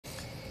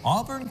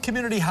Auburn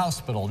Community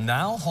Hospital,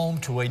 now home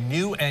to a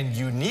new and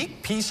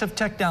unique piece of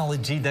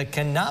technology that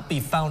cannot be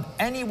found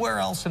anywhere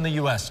else in the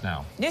U.S.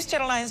 now. News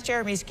Channel 9's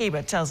Jeremy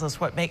Skiba tells us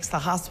what makes the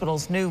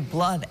hospital's new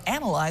blood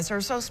analyzer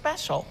so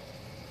special.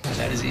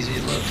 That is easy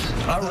as looks.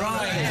 All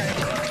right.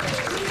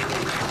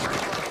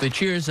 The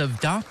cheers of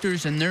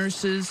doctors and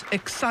nurses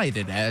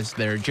excited as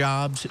their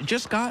jobs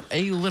just got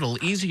a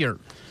little easier.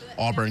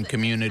 Auburn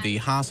Community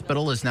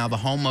Hospital is now the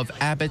home of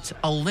Abbott's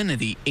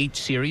Alinity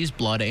H-Series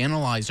blood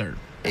analyzer.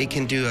 It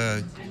can do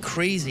a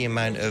crazy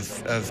amount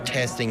of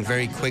testing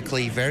very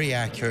quickly, very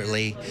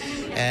accurately,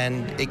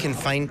 and it can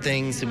find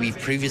things that we've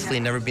previously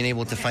never been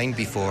able to find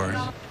before.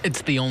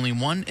 It's the only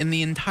one in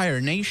the entire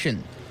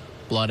nation.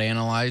 Blood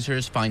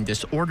analyzers find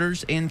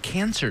disorders and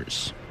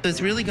cancers. It's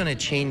really going to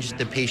change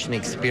the patient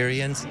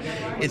experience.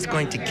 It's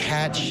going to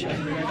catch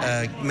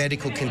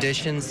medical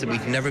conditions that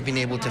we've never been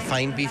able to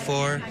find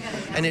before.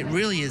 And it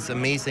really is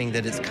amazing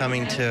that it's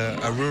coming to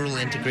a rural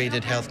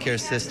integrated healthcare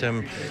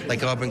system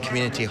like Auburn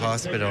Community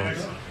Hospital.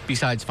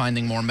 Besides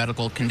finding more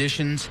medical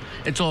conditions,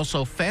 it's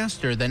also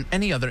faster than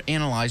any other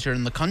analyzer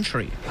in the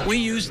country. We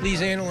use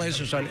these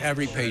analyzers on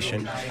every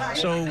patient.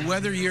 So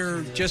whether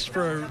you're just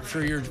for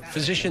your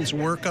physician's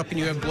workup and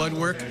you have blood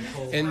work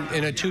and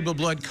a tube of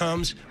blood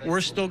comes, we're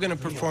still going to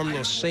perform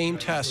those same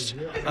tests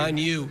on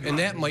you, and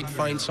that might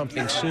find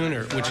something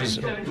sooner, which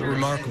is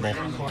remarkable.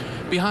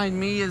 Behind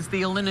me is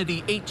the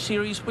Alinity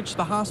H-Series, which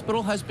the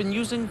hospital has been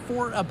using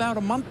for about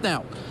a month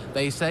now.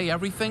 They say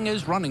everything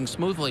is running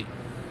smoothly.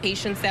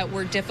 Patients that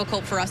were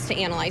difficult for us to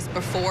analyze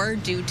before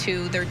due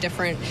to their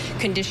different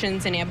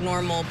conditions and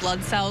abnormal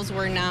blood cells,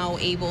 we're now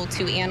able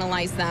to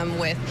analyze them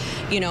with,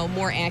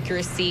 more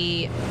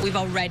accuracy. We've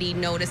already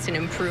noticed an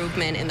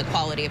improvement in the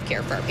quality of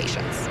care for our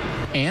patients.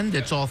 And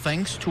it's all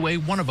thanks to a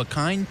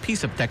one-of-a-kind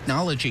piece of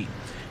technology.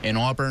 In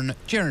Auburn,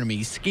 Jeremy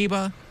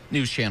Skiba,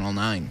 News Channel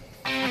 9.